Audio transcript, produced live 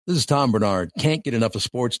This is Tom Bernard. Can't get enough of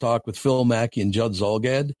sports talk with Phil Mackey and Judd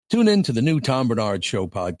Zolgad? Tune in to the new Tom Bernard Show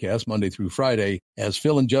podcast Monday through Friday as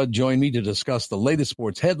Phil and Judd join me to discuss the latest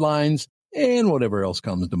sports headlines and whatever else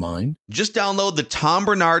comes to mind. Just download the Tom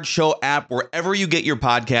Bernard Show app wherever you get your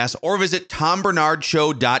podcasts or visit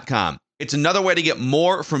tombernardshow.com. It's another way to get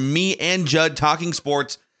more from me and Judd talking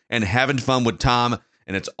sports and having fun with Tom,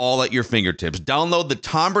 and it's all at your fingertips. Download the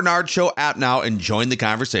Tom Bernard Show app now and join the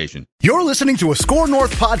conversation. You're listening to a Score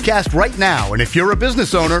North podcast right now, and if you're a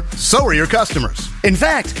business owner, so are your customers. In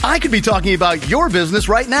fact, I could be talking about your business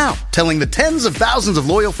right now, telling the tens of thousands of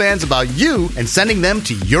loyal fans about you and sending them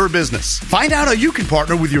to your business. Find out how you can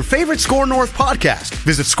partner with your favorite Score North podcast.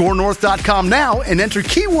 Visit scorenorth.com now and enter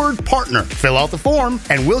keyword partner. Fill out the form,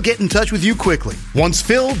 and we'll get in touch with you quickly. Once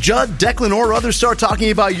Phil, Judd, Declan, or others start talking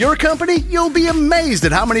about your company, you'll be amazed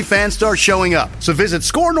at how many fans start showing up. So visit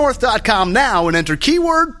scorenorth.com now and enter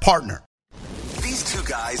keyword partner. These two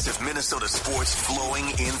guys have Minnesota sports flowing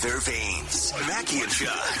in their veins. Mackie and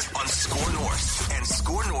Judd on Score North and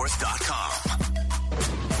scorenorth.com.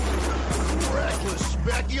 Reckless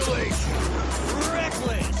speculation.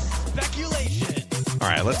 Reckless speculation. All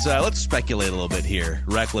right, let's speculate a little bit here,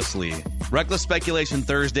 recklessly. Reckless Speculation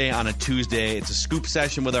Thursday on a Tuesday. It's a scoop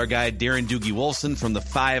session with our guy, Darren Doogie Wolfson from the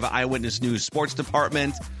 5 Eyewitness News Sports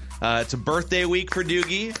Department. It's a birthday week for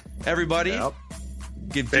Doogie, everybody. Yep.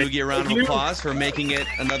 Give Doogie a round of applause for making it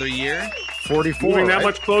another year. 44. Moving that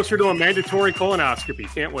much closer to a mandatory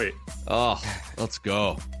colonoscopy. Can't wait. Oh, let's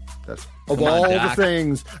go. That's, of all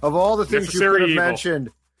the things you could have mentioned,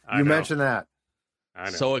 you mentioned that. I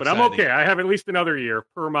know. So exciting. But I'm okay. I have at least another year.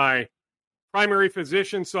 Per my primary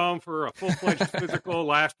physician saw him for a full-fledged physical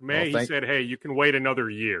last May. He said, hey, you can wait another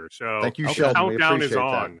year. So thank you, the Sheldon. countdown is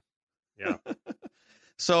on. Yeah.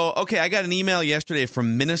 So, okay, I got an email yesterday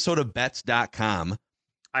from MinnesotaBets.com.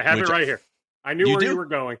 I have it right here. I knew where you were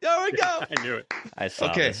going. There we go. I knew it. I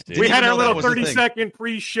saw this, dude. We had our little 30-second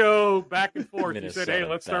pre-show back and forth. You said, hey,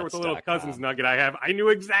 let's start with a little Cousins nugget I knew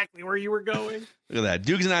exactly where you were going. Look at that.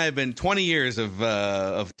 Dukes and I have been 20 years of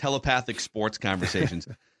telepathic sports conversations.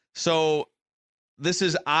 So this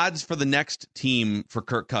is odds for the next team for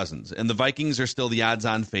Kirk Cousins, and the Vikings are still the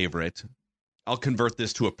odds-on favorite. I'll convert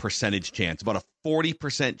this to a percentage chance, about a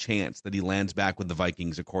 40% chance that he lands back with the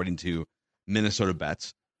Vikings, according to Minnesota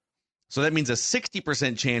Bets. So that means a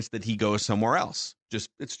 60% chance that he goes somewhere else.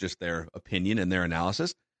 It's just their opinion and their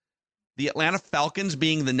analysis. The Atlanta Falcons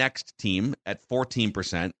being the next team at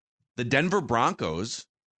 14%. The Denver Broncos,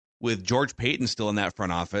 with George Payton still in that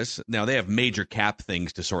front office. Now, they have major cap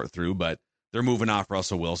things to sort through, but they're moving off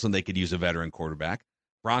Russell Wilson. They could use a veteran quarterback.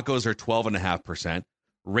 Broncos are 12.5%.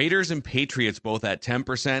 Raiders and Patriots both at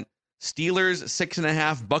 10%. Steelers,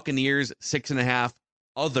 6.5%. Buccaneers, 6.5%.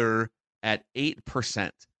 Other at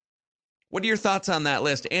 8%. What are your thoughts on that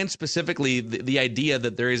list? And specifically, the idea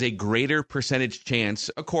that there is a greater percentage chance,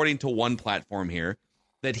 according to one platform here,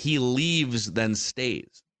 that he leaves than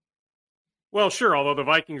stays. Well, sure, although the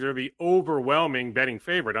Vikings are the overwhelming betting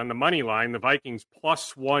favorite. On the money line, the Vikings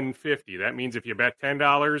plus 150. That means if you bet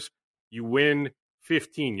 $10, you win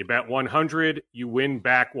 15. You bet 100, you win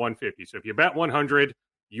back 150. So if you bet 100,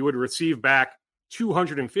 you would receive back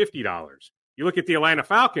 $250. You look at the Atlanta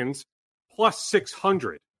Falcons, plus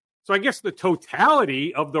 600. So I guess the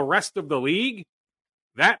totality of the rest of the league,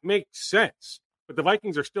 that makes sense. But the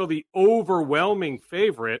Vikings are still the overwhelming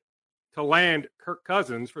favorite to land Kirk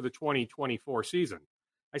Cousins for the 2024 season.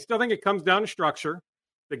 I still think it comes down to structure,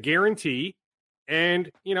 the guarantee,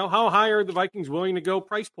 and, how high are the Vikings willing to go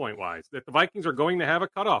price point-wise? That the Vikings are going to have a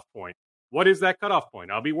cutoff point. What is that cutoff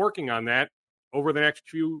point? I'll be working on that over the next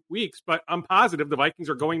few weeks, but I'm positive the Vikings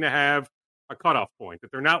are going to have a cutoff point,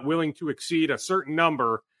 that they're not willing to exceed a certain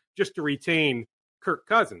number just to retain Kirk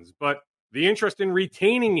Cousins. But the interest in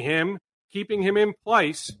retaining him, keeping him in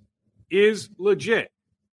place, is legit.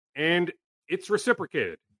 And it's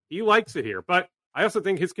reciprocated. He likes it here. But I also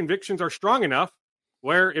think his convictions are strong enough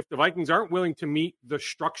where if the Vikings aren't willing to meet the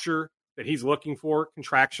structure that he's looking for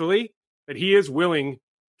contractually, that he is willing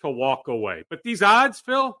to walk away. But these odds,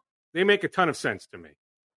 Phil, they make a ton of sense to me.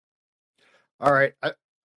 All right.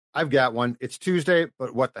 I've got one. It's Tuesday,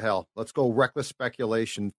 but what the hell? Let's go reckless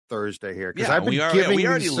speculation Thursday here. Yeah, we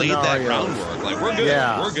already laid that groundwork. Like we're good.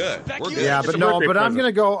 Yeah. We're good. Yeah, but no. But I'm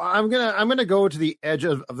gonna go. I'm gonna go to the edge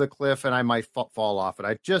of the cliff, and I might fall off it.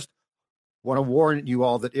 I just want to warn you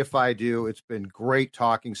all that if I do, it's been great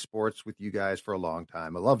talking sports with you guys for a long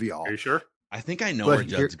time. I love you all. Are you sure? I think I know where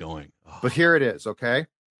Judd's going. Oh. But here it is. Okay.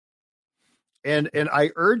 And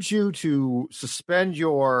I urge you to suspend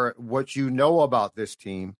what you know about this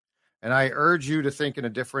team. And I urge you to think in a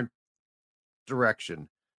different direction.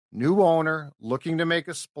 new owner, looking to make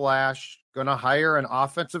a splash, going to hire an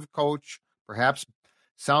offensive coach, perhaps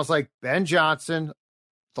sounds like Ben Johnson,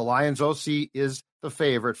 the Lions OC, is the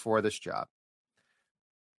favorite for this job.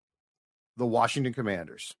 The Washington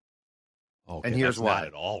Commanders. Okay, and here's that's why. Not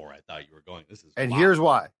at all where I thought you were going. This is and wow. here's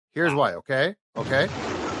why. Here's why. Okay.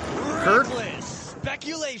 Reckless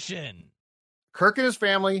speculation. Kirk and his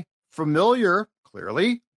family familiar,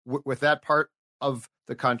 clearly, with that part of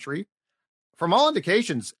the country. From all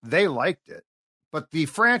indications, they liked it. But the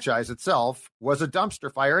franchise itself was a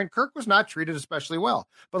dumpster fire, and Kirk was not treated especially well.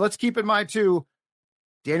 But let's keep in mind, too,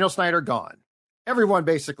 Daniel Snyder gone. Everyone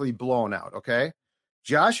basically blown out, okay?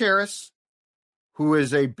 Josh Harris, who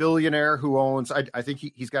is a billionaire who owns, I think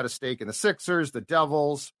he's got a stake in the Sixers, the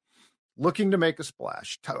Devils, looking to make a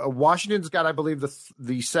splash. Washington's got, I believe,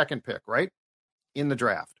 the second pick, right, in the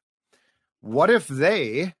draft. What if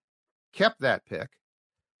they kept that pick,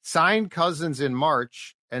 signed Cousins in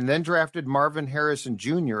March, and then drafted Marvin Harrison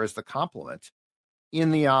Jr. as the complement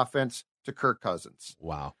in the offense to Kirk Cousins?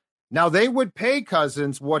 Wow. Now, they would pay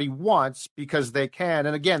Cousins what he wants because they can.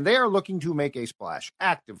 And again, they are looking to make a splash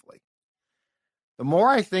actively. The more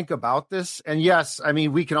I think about this, and yes, I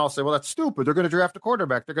mean, we can all say, well, that's stupid. They're going to draft a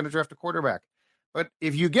quarterback. But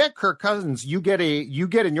if you get Kirk Cousins, you get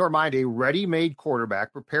in your mind a ready-made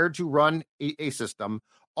quarterback prepared to run a system.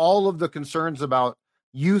 All of the concerns about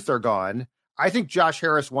youth are gone. I think Josh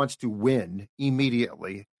Harris wants to win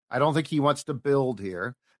immediately. I don't think he wants to build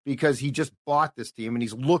here because he just bought this team and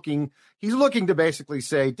he's looking to basically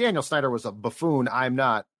say, Daniel Snyder was a buffoon. I'm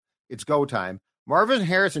not. It's go time. Marvin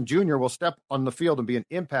Harrison Jr. will step on the field and be an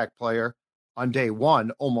impact player on day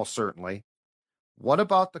one, almost certainly. What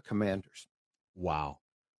about the Commanders? Wow.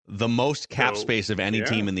 The most cap space of any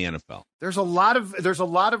team in the NFL. There's a lot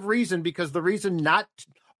of reason, because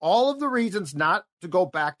all of the reasons not to go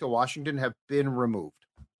back to Washington have been removed.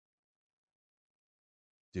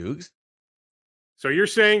 Dukes? So you're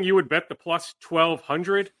saying you would bet the plus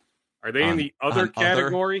 1,200? Are they in the other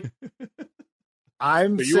category?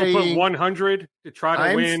 I'm so you saying would put 100 to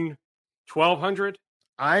try to win 1,200?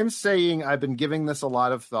 I'm saying I've been giving this a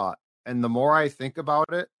lot of thought, and the more I think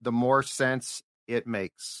about it, the more sense it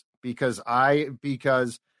makes. Because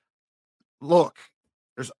look,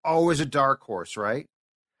 there's always a dark horse, right?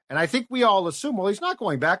 And I think we all assume, well, he's not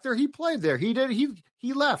going back there. He played there. He did.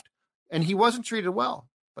 He left, and he wasn't treated well.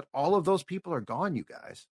 But all of those people are gone, you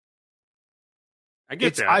guys. I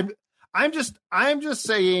get that. I'm just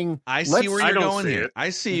saying. I see where you're going here. I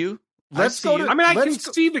see you. I can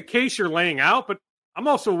see the case you're laying out, but I'm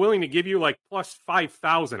also willing to give you like plus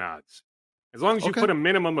 5,000 odds, as long as you put a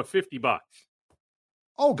minimum of $50.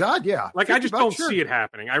 Oh God, yeah. Like I just don't see it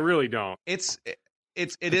happening. I really don't. It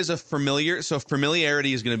is a familiar. So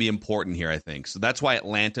familiarity is going to be important here, I think. So that's why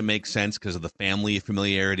Atlanta makes sense, because of the family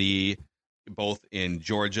familiarity, both in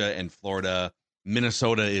Georgia and Florida.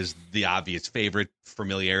 Minnesota is the obvious favorite,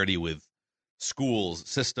 familiarity with schools,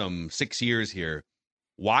 system, 6 years here.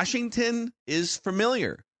 Washington is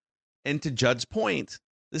familiar. And to Judd's point,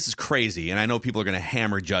 this is crazy. And I know people are going to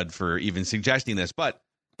hammer Judd for even suggesting this, but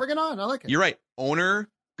bring it on. I like it. You're right. Owner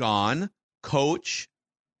gone, coach.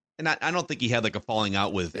 And I don't think he had like a falling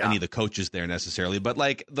out with any of the coaches there necessarily, but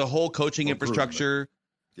like the whole coaching infrastructure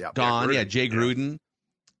gone. Yeah, Jay Gruden.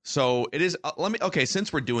 So it is.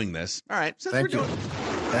 Since we're doing this, all right. Thank you.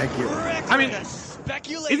 I mean,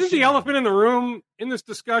 isn't the elephant in the room in this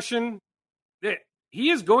discussion that he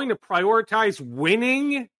is going to prioritize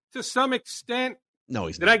winning to some extent? No,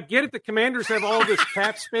 he's not. Did I get it? The Commanders have all this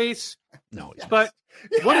cap space. No, he's but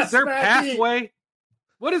not. What is their pathway?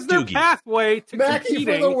 What is their pathway to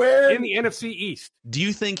competing in the NFC East? Do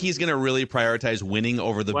you think he's going to really prioritize winning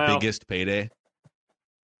over the biggest payday?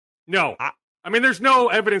 No. I mean, there's no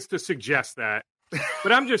evidence to suggest that.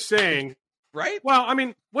 But I'm just saying. Right? Well, I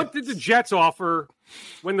mean, what did the Jets offer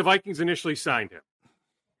when the Vikings initially signed him?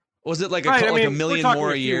 Was it like a million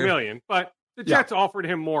more a year? Million, but the Jets offered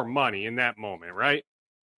him more money in that moment, right?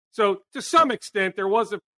 So to some extent, there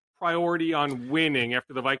was a priority on winning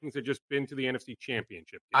after the Vikings had just been to the NFC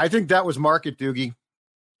Championship game. I think that was market, Doogie.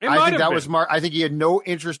 I think he had no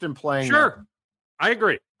interest in playing. Sure. I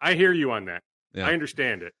agree. I hear you on that. Yeah. I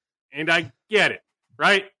understand it. And I get it,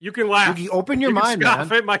 right? You can laugh. Doogie, open your mind, man.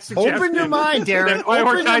 Open your mind, Darren.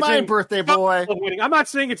 Open your mind, birthday boy. I'm not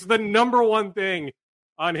saying it's the number one thing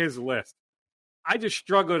on his list. I just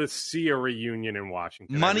struggle to see a reunion in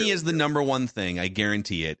Washington. Money is the number one thing. I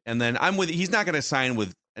guarantee it. And then he's not going to sign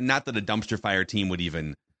with, not that a dumpster fire team would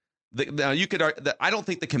even. I don't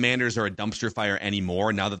think the Commanders are a dumpster fire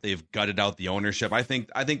anymore now that they've gutted out the ownership. I think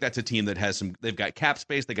that's a team that has they've got cap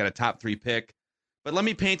space. They got a top 3 pick. But let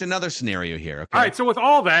me paint another scenario here. Okay. All right. So with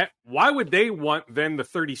all that, why would they want then the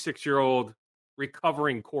 36-year-old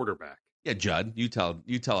recovering quarterback? Yeah, Judd, you tell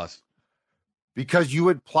us. Because you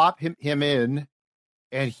would plop him in,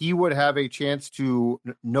 and he would have a chance to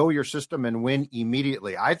know your system and win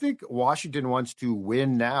immediately. I think Washington wants to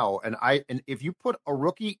win now, and if you put a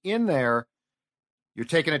rookie in there, you're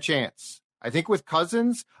taking a chance. I think with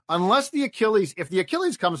Cousins, unless if the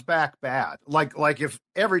Achilles comes back bad, like if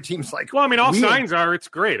every team's like, well, I mean, all signs are it's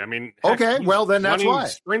great. I mean, okay, well then that's why.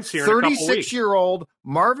 Sprints here 36-year-old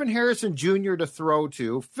Marvin Harrison Jr. to throw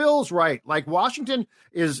to. Phil's right. Like Washington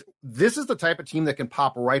this is the type of team that can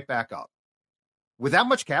pop right back up with that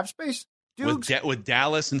much cap space. With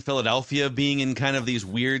Dallas and Philadelphia being in kind of these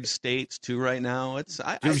weird states too right now, you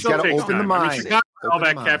got to open the mind. I mean, Chicago had all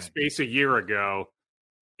that cap space a year ago.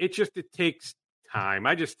 It takes time.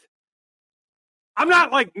 I'm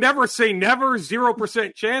not like never say never,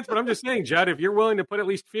 0% chance, but I'm just saying, Judd, if you're willing to put at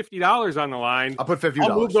least $50 on the line, I'll put $50.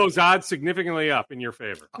 I'll move those odds significantly up in your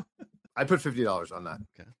favor. I put $50 on that.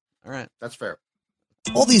 Okay. All right. That's fair.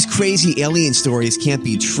 All these crazy alien stories can't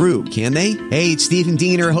be true, can they? Hey, it's Stephen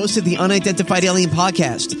Diener, host of the Unidentified Alien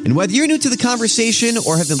Podcast. And whether you're new to the conversation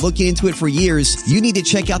or have been looking into it for years, you need to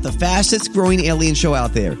check out the fastest growing alien show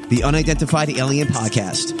out there, the Unidentified Alien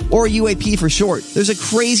Podcast, or UAP for short. There's a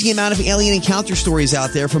crazy amount of alien encounter stories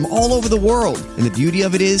out there from all over the world. And the beauty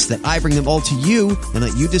of it is that I bring them all to you and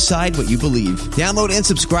let you decide what you believe. Download and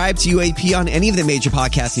subscribe to UAP on any of the major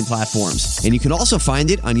podcasting platforms. And you can also find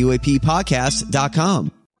it on UAPpodcast.com.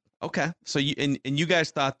 Okay, so you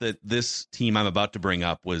guys thought that this team I'm about to bring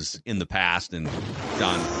up was in the past and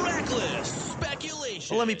done. Reckless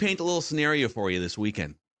speculation. Well, let me paint a little scenario for you this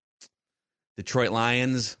weekend. Detroit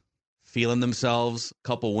Lions feeling themselves,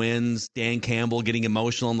 couple wins, Dan Campbell getting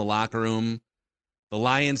emotional in the locker room. The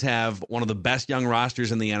Lions have one of the best young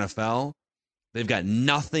rosters in the NFL. They've got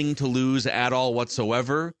nothing to lose at all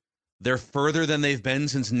whatsoever. They're further than they've been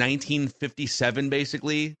since 1957,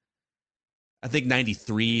 basically. I think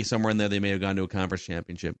 93, somewhere in there, they may have gone to a conference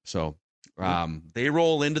championship. So they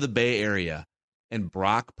roll into the Bay Area, and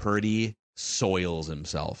Brock Purdy soils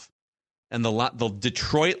himself. And the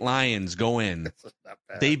Detroit Lions go in.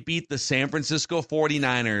 They beat the San Francisco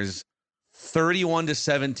 49ers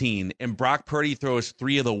 31-17, and Brock Purdy throws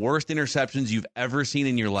 3 of the worst interceptions you've ever seen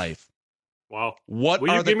in your life. Wow. Will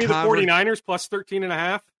you give me the 49ers plus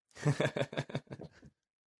 13.5?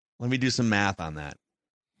 Let me do some math on that.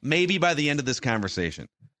 Maybe by the end of this conversation.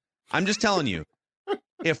 I'm just telling you,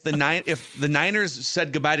 if the Niners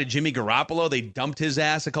said goodbye to Jimmy Garoppolo, they dumped his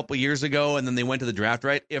ass a couple years ago, and then they went to the draft,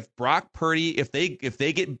 right? If Brock Purdy, if they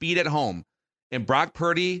get beat at home, and Brock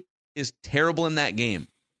Purdy is terrible in that game,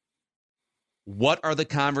 what are the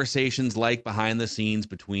conversations like behind the scenes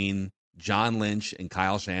between John Lynch and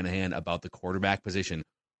Kyle Shanahan about the quarterback position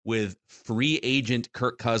with free agent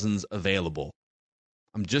Kirk Cousins available?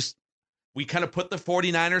 We kind of put the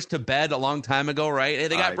 49ers to bed a long time ago, right? Hey,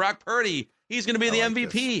 they got Brock Purdy. He's going to be the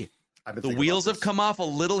MVP. The wheels have come off a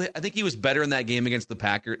little. I think he was better in that game against the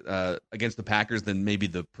Packers than maybe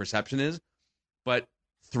the perception is. But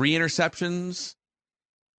 3 interceptions,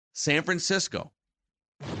 San Francisco.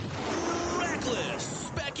 Reckless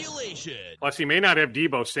speculation. Plus, he may not have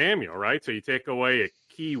Deebo Samuel, right? So you take away a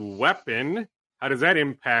key weapon. How does that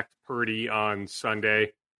impact Purdy on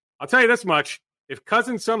Sunday? I'll tell you this much. If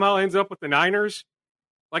Cousins somehow ends up with the Niners,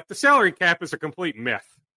 like the salary cap is a complete myth,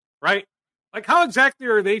 right? Like how exactly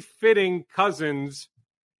are they fitting Cousins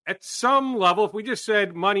at some level? If we just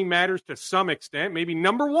said money matters to some extent, maybe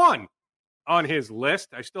number 1 on his list.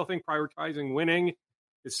 I still think prioritizing winning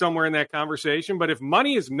is somewhere in that conversation. But if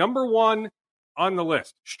money is number 1 on the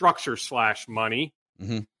list, structure / money,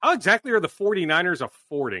 how exactly are the 49ers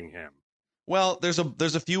affording him? Well, there's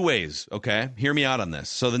a few ways, okay? Hear me out on this.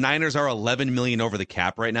 So the Niners are $11 million over the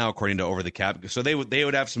cap right now, according to Over the Cap. So they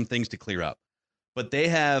would have some things to clear up. But they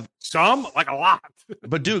have some, like a lot.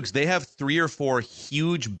 But Dukes, they have 3 or 4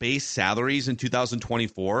 huge base salaries in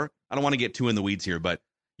 2024. I don't want to get too in the weeds here, but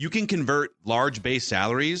you can convert large base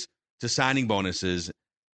salaries to signing bonuses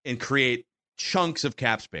and create chunks of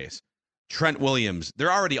cap space. Trent Williams,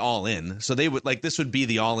 they're already all in. So they would this would be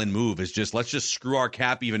the all-in move is just let's just screw our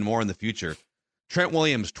cap even more in the future. Trent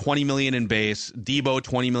Williams, $20 million in base, Deebo,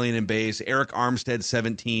 $20 million in base, Eric Armstead,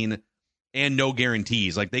 17, and no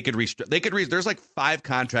guarantees. Like they could there's 5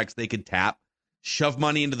 contracts they could tap, shove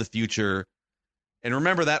money into the future. And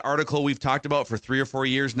remember that article we've talked about for 3 or 4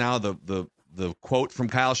 years now, the quote from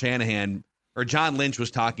Kyle Shanahan, or John Lynch was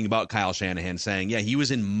talking about Kyle Shanahan saying, yeah, he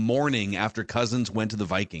was in mourning after Cousins went to the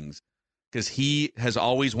Vikings. Because he has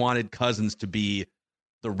always wanted Cousins to be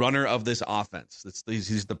the runner of this offense.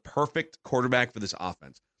 He's the perfect quarterback for this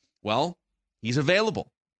offense. Well, he's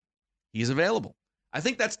available. He's available. I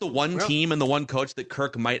think that's the one team and the one coach that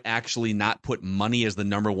Kirk might actually not put money as the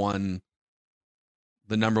number one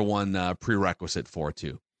prerequisite for,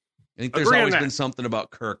 too. I think there's always been something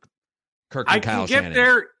about Kirk and Kyle Shanahan. I can get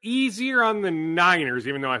there easier on the Niners,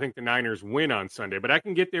 even though I think the Niners win on Sunday. But I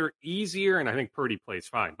can get there easier, and I think Purdy plays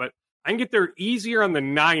fine. But I can get there easier on the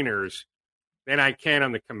Niners than I can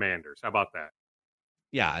on the Commanders. How about that?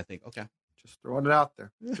 Yeah, I think, okay. Just throwing it out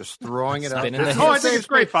there. Just throwing it out there. I think it's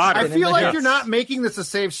great fodder. I feel like you're not making this a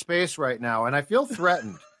safe space right now, and I feel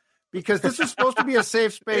threatened because this is supposed to be a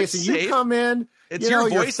safe space, and you come in. It's your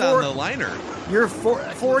voice on the liner. You're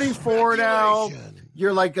 44 now.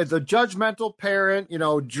 You're like the judgmental parent,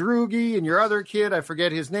 Droogie and your other kid. I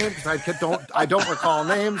forget his name because I don't recall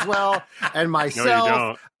names well, and myself. No, you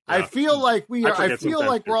don't. I feel like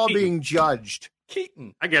we're all being judged.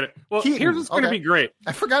 Keaton. I get it. Well, here's what's going to be great.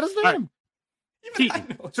 I forgot his name.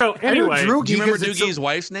 Keaton. So anyway, do you remember Doogie's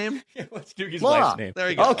wife's name? Yeah, what's Doogie's wife's name? There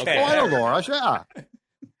you go. Okay. Oh, I know Laura. Yeah.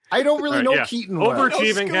 I don't really know Keaton well.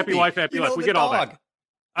 Overachieving, happy wife, happy life. We get all that.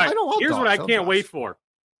 All right, here's what I can't wait for.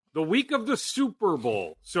 The week of the Super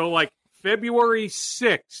Bowl. So like February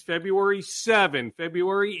 6th, February 7th,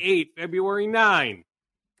 February 8th, February 9th,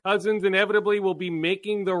 Cousins inevitably will be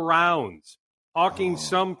making the rounds, hawking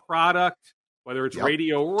some product, whether it's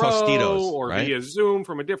Radio Row Tostitos, or right? via Zoom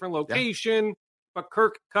from a different location. Yeah. But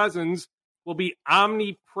Kirk Cousins will be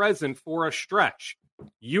omnipresent for a stretch.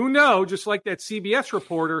 Just like that CBS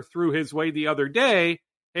reporter threw his way the other day,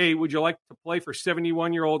 hey, would you like to play for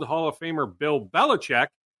 71-year-old Hall of Famer Bill Belichick?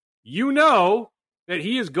 That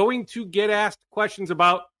he is going to get asked questions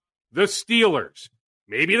about the Steelers,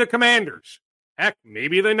 maybe the Commanders, heck,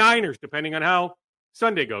 maybe the Niners, depending on how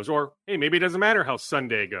Sunday goes. Or, hey, maybe it doesn't matter how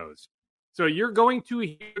Sunday goes. So you're going to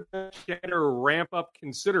hear the chatter ramp up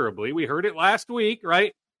considerably. We heard it last week,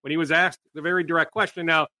 right, when he was asked the very direct question.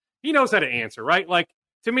 Now, he knows how to answer, right? Like,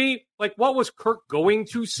 to me, like, what was Kirk going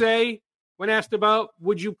to say when asked about,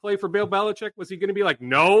 would you play for Bill Belichick? Was he going to be like,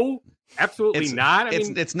 no, absolutely not? I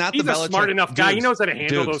mean, it's not he's the a Belichick, smart enough guy. He knows how to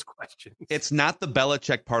handle those questions. It's not the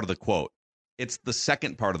Belichick part of the quote. It's the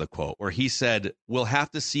second part of the quote where he said, we'll have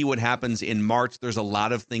to see what happens in March. There's a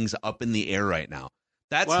lot of things up in the air right now.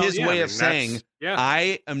 That's his way of saying,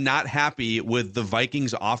 I am not happy with the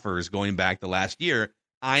Vikings offers going back the last year.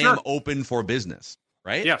 I am open for business,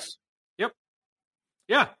 right? Yes. Yep.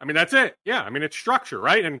 Yeah. I mean, that's it. Yeah. I mean, it's structure,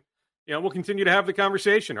 right? And, we'll continue to have the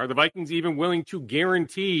conversation. Are the Vikings even willing to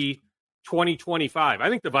guarantee 2025? I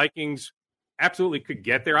think the Vikings absolutely could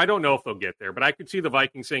get there. I don't know if they'll get there, but I could see the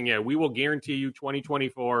Vikings saying, yeah, we will guarantee you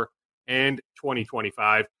 2024 and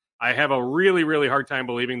 2025. I have a really, really hard time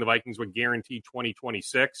believing the Vikings would guarantee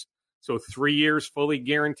 2026. So 3 years fully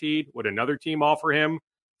guaranteed. Would another team offer him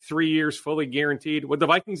 3 years fully guaranteed? Would the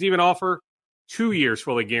Vikings even offer 2 years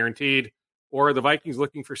fully guaranteed? Or are the Vikings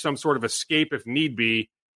looking for some sort of escape if need be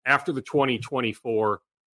after the 2024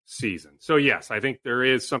 season? So, yes, I think there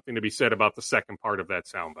is something to be said about the second part of that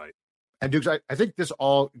soundbite. And Dukes, I think this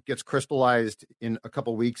all gets crystallized in a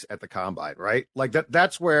couple weeks at the Combine, right? Like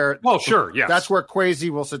that's where. Well, sure, yes. That's where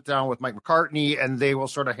Kwesi will sit down with Mike McCartney, and they will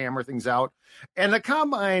sort of hammer things out. And the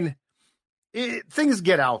Combine, things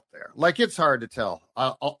get out there. Like, it's hard to tell.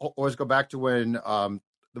 I'll always go back to when the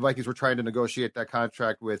Vikings were trying to negotiate that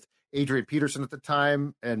contract with Adrian Peterson at the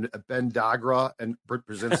time, and Ben Dogra and Britt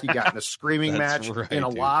Brzezinski got in a screaming match in a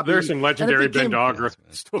lobby. There's some legendary Ben Dogra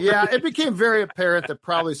stories. Yeah, it became very apparent that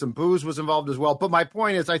probably some booze was involved as well. But my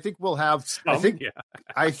point is, I think we'll have. I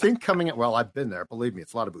think coming at. Well, I've been there. Believe me,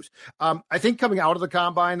 it's a lot of booze. I think coming out of the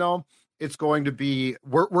Combine, though, it's going to be.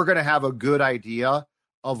 We're going to have a good idea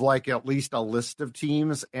of like at least a list of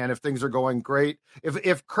teams, and if things are going great,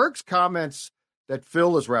 if Kirk's comments that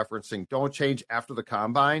Phil is referencing don't change after the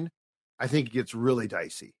Combine, I think it gets really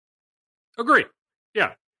dicey. Agree.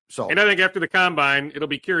 Yeah. And I think after the Combine, it'll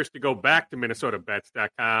be curious to go back to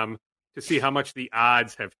MinnesotaBets.com to see how much the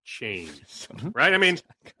odds have changed. Right? I mean,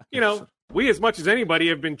 we as much as anybody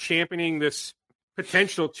have been championing this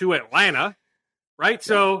potential to Atlanta, right? Yeah.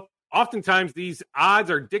 So oftentimes these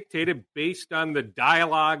odds are dictated based on the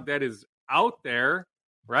dialogue that is out there,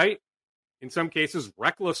 right? In some cases,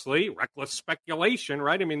 reckless speculation,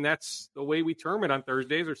 right? I mean, that's the way we term it on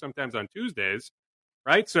Thursdays or sometimes on Tuesdays,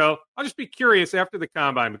 right? So I'll just be curious after the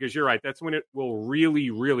Combine, because you're right. That's when it will really,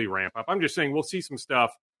 really ramp up. I'm just saying we'll see some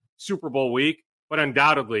stuff Super Bowl week, but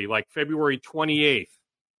undoubtedly like February 28th,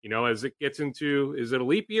 as it gets into, is it a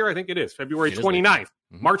leap year? I think it is. February 29th,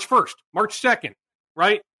 March 1st, March 2nd,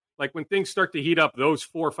 right? Like when things start to heat up those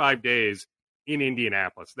 4 or 5 days in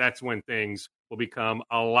Indianapolis, that's when things will become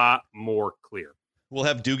a lot more clear. We'll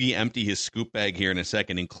have Doogie empty his scoop bag here in a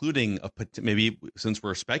second, including maybe, since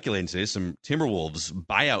we're speculating today, some Timberwolves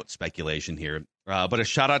buyout speculation here. But a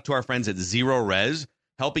shout out to our friends at Zero Res,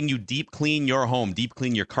 helping you deep clean your home, deep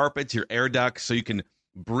clean your carpets, your air ducts, so you can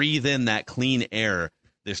breathe in that clean air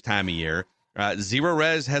this time of year. Zero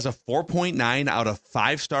Res has a 4.9 out of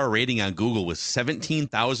 5-star rating on Google with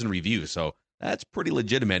 17,000 reviews. So that's pretty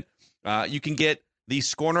legitimate. You can get the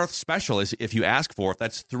Score North special, if you ask for it.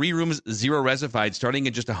 That's 3 rooms, 0 resified, starting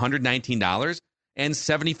at just $119 and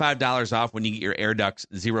 $75 off when you get your air ducts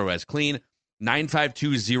Zero Res clean.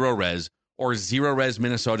 952-0-RES or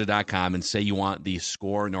ZeroResMinnesota.com and say you want the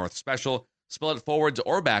Score North special. Spell it forwards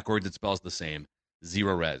or backwards, it spells the same.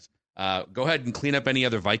 Zero Res. Go ahead and clean up any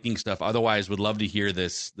other Viking stuff. Otherwise, would love to hear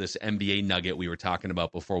this NBA nugget we were talking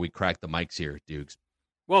about before we crack the mics here, Dukes.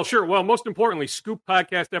 Well, sure. Well, most importantly, Scoop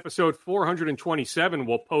Podcast episode 427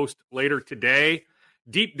 will post later today.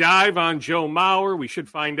 Deep dive on Joe Mauer. We should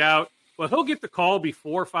find out. Well, he'll get the call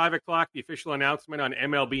before 5 o'clock, the official announcement on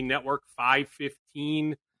MLB Network,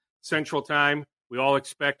 5:15 Central Time. We all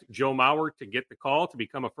expect Joe Mauer to get the call to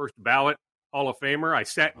become a first ballot Hall of Famer. I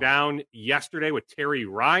sat down yesterday with Terry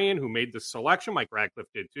Ryan, who made the selection. Mike Radcliffe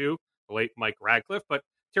did too, the late Mike Radcliffe. But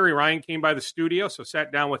Terry Ryan came by the studio, so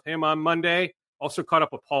sat down with him on Monday. Also caught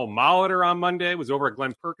up with Paul Molitor on Monday. Was over at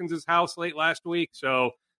Glenn Perkins' house late last week. So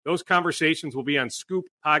those conversations will be on Scoop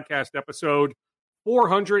Podcast episode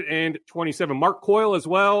 427. Mark Coyle as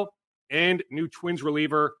well, and new Twins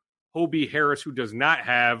reliever Hobie Harris, who does not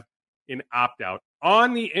have an opt-out.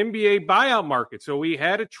 On the NBA buyout market, so we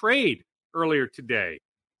had a trade earlier today.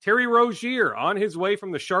 Terry Rozier on his way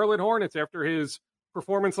from the Charlotte Hornets after his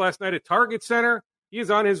performance last night at Target Center. He is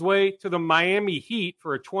on his way to the Miami Heat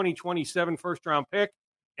for a 2027 first-round pick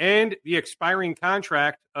and the expiring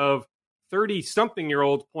contract of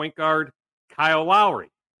 30-something-year-old point guard Kyle Lowry.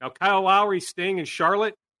 Now, Kyle Lowry staying in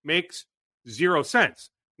Charlotte makes 0 sense.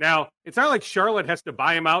 Now, it's not like Charlotte has to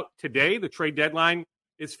buy him out today. The trade deadline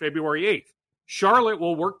is February 8th. Charlotte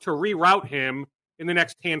will work to reroute him in the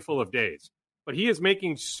next handful of days. But he is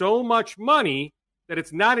making so much money that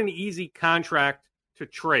it's not an easy contract to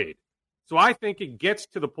trade. So I think it gets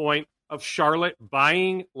to the point of Charlotte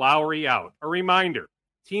buying Lowry out. A reminder,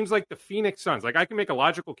 teams like the Phoenix Suns, like I can make a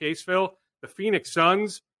logical case, Phil, the Phoenix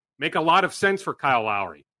Suns make a lot of sense for Kyle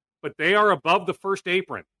Lowry, but they are above the first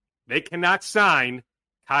apron. They cannot sign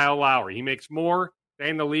Kyle Lowry. He makes more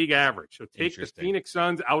than the league average. So take the Phoenix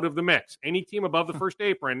Suns out of the mix. Any team above the first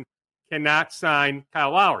apron cannot sign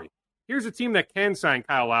Kyle Lowry. Here's a team that can sign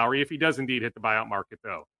Kyle Lowry if he does indeed hit the buyout market,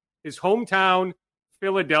 though. His hometown,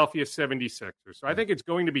 Philadelphia 76ers. So I think it's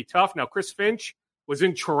going to be tough. Now, Chris Finch was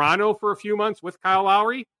in Toronto for a few months with Kyle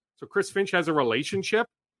Lowry. So Chris Finch has a relationship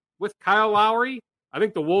with Kyle Lowry. I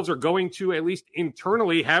think the Wolves are going to, at least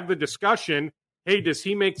internally, have the discussion, hey, does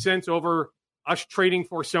he make sense over us trading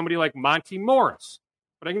for somebody like Monty Morris?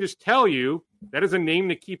 But I can just tell you that is a name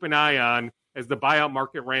to keep an eye on as the buyout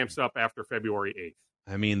market ramps up after February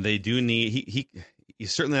 8th. I mean, they do need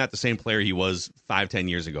he's certainly not the same player he was 5-10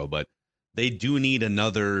 years ago, but they do need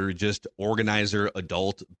another just organizer,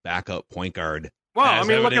 adult backup point guard. Well, I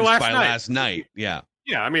mean, look at last night. Yeah.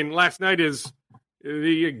 Yeah, I mean, last night is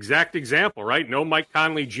the exact example, right? No Mike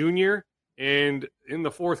Conley Jr. And in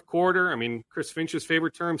the fourth quarter, I mean, Chris Finch's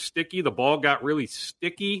favorite term, sticky. The ball got really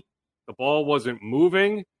sticky. The ball wasn't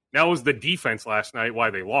moving. That was the defense last night, why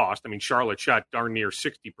they lost. I mean, Charlotte shot darn near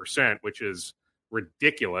 60%, which is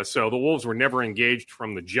ridiculous. So the Wolves were never engaged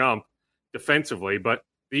from the jump defensively, but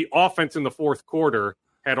the offense in the fourth quarter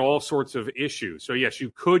had all sorts of issues. So, yes,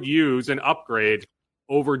 you could use an upgrade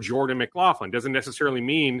over Jordan McLaughlin. Doesn't necessarily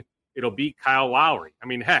mean it'll beat Kyle Lowry. I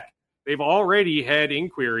mean, heck, they've already had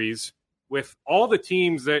inquiries with all the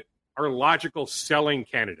teams that are logical selling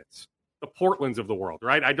candidates, the Portlands of the world,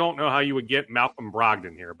 right? I don't know how you would get Malcolm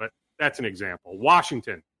Brogdon here, but that's an example.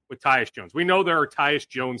 Washington with Tyus Jones. We know there are Tyus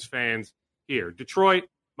Jones fans here. Detroit,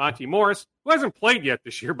 Monty Morris, who hasn't played yet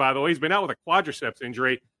this year, by the way. He's been out with a quadriceps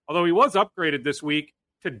injury, although he was upgraded this week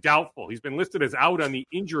to doubtful. He's been listed as out on the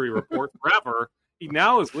injury report forever. He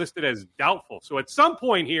now is listed as doubtful. So at some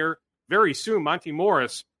point here, very soon, Monty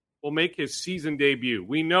Morris will make his season debut.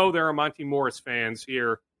 We know there are Monty Morris fans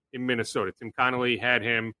here in Minnesota. Tim Connolly had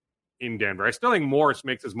him in Denver. I still think Morris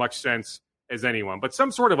makes as much sense as anyone, but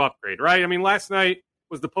some sort of upgrade, right? I mean, last night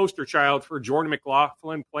was the poster child for Jordan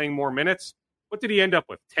McLaughlin playing more minutes. What did he end up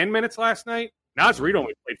with? 10 minutes last night? Naz Reid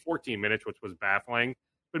only played 14 minutes, which was baffling.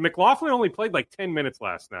 But McLaughlin only played like 10 minutes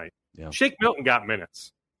last night. Yeah. Shake Milton got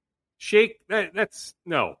minutes. That's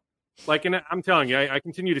no. Like, and I'm telling you, I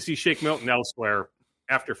continue to see Shake Milton elsewhere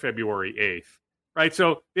after February 8th. right?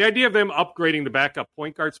 So the idea of them upgrading the backup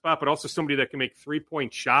point guard spot, but also somebody that can make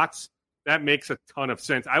 3-point shots, that makes a ton of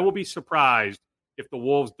sense. I will be surprised if the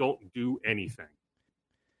Wolves don't do anything.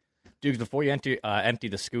 Dukes, before you empty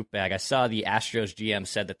the scoop bag, I saw the Astros GM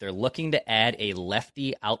said that they're looking to add a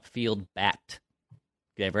lefty outfield bat.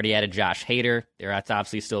 They've already added Josh Hader. That's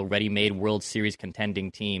obviously still a ready-made World Series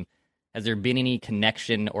contending team. Has there been any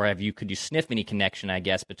connection, or could you sniff any connection, I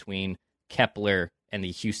guess, between Kepler and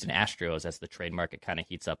the Houston Astros as the trade market kind of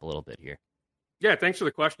heats up a little bit here? Yeah, thanks for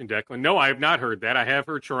the question, Declan. No, I have not heard that. I have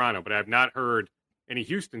heard Toronto, but I have not heard any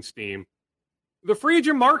Houston steam. The free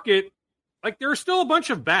agent market, there are still a bunch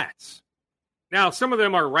of bats. Now, some of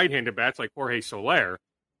them are right-handed bats like Jorge Soler,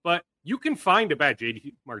 but you can find a bat.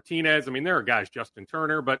 J.D. Martinez, there are guys, Justin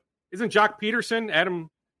Turner, but isn't Jock Peterson, Adam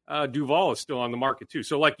Duvall is still on the market too.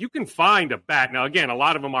 So, you can find a bat. Now, again, a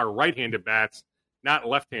lot of them are right-handed bats, not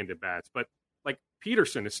left-handed bats, but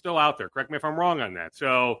Peterson is still out there. Correct me if I'm wrong on that.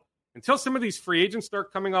 So until some of these free agents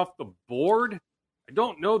start coming off the board, I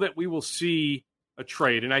don't know that we will see a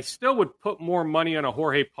trade. And I still would put more money on a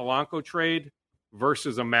Jorge Polanco trade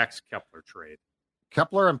versus a Max Kepler trade.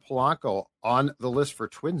 Kepler and Polanco on the list for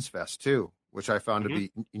Twins Fest too, which I found to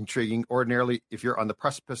be intriguing. Ordinarily, if you're on the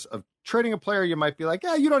precipice of trading a player, you might be like,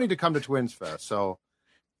 you don't need to come to Twins Fest. So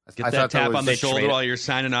I that tap on the shoulder while you're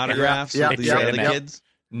signing autographs with the kids.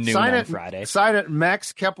 Noon on Friday. Sign it,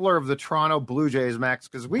 Max Kepler of the Toronto Blue Jays, Max,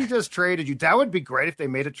 because we just traded you. That would be great if they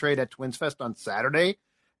made a trade at Twins Fest on Saturday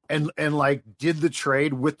and did the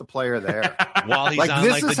trade with the player there. While he's on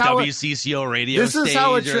the WCCO radio stage.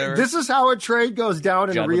 This is how a trade goes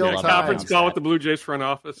down in real time. Conference call with the Blue Jays front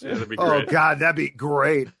office. Yeah, that'd be great. Oh, God, that'd be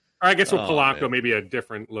great. Or I guess with Polanco, maybe a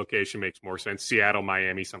different location makes more sense. Seattle,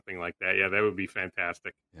 Miami, something like that. Yeah, that would be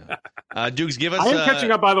fantastic. Yeah. Dukes, give us... I am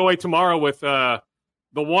catching up, by the way, tomorrow with...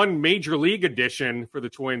 the one major league addition for the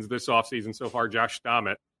Twins this offseason so far, Josh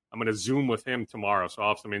Stommett. I'm going to Zoom with him tomorrow, so I'll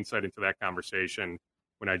have some insight into that conversation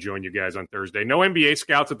when I join you guys on Thursday. No NBA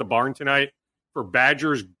scouts at the barn tonight for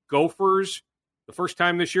Badgers Gophers. The first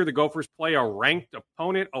time this year, the Gophers play a ranked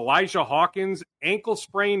opponent. Elijah Hawkins, ankle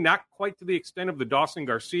sprain, not quite to the extent of the Dawson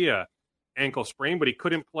Garcia ankle sprain, but he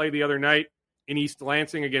couldn't play the other night in East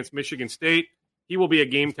Lansing against Michigan State. He will be a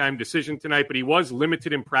game-time decision tonight, but he was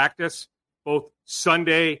limited in practice both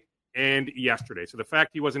Sunday and yesterday. So the fact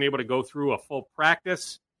he wasn't able to go through a full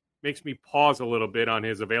practice makes me pause a little bit on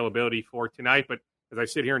his availability for tonight. But as I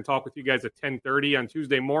sit here and talk with you guys at 10:30 on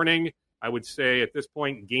Tuesday morning, I would say at this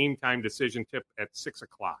point, game time decision tip at 6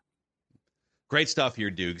 o'clock. Great stuff here,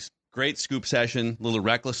 Dukes. Great scoop session, a little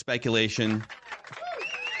reckless speculation.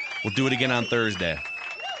 We'll do it again on Thursday.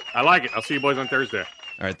 I like it. I'll see you boys on Thursday.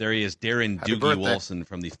 All right, there he is, Darren Doogie Wolfson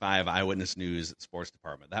from the 5 Eyewitness News Sports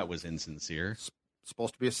Department. That was insincere. It's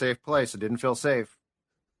supposed to be a safe place. It didn't feel safe.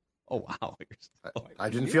 Oh wow! I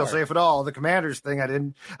didn't feel safe at all. The Commanders thing, I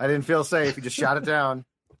didn't feel safe. He just shot it down.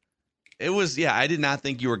 It was, I did not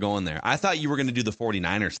think you were going there. I thought you were going to do the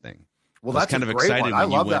 49ers thing. Well, that's kind of excited. I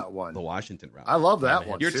love that one. The Washington route. I love that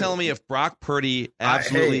one. You're telling me if Brock Purdy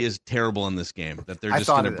absolutely is terrible in this game, that they're just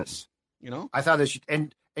going to, I thought this,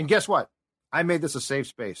 and guess what? I made this a safe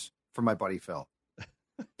space for my buddy Phil.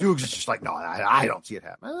 Duke's just like, no, I don't see it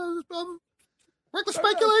happen. Reckless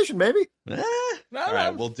speculation, maybe. All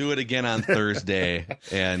right, we'll do it again on Thursday.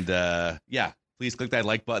 And, please click that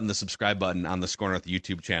like button, the subscribe button on the Score North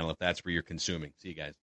YouTube channel if that's where you're consuming. See you guys.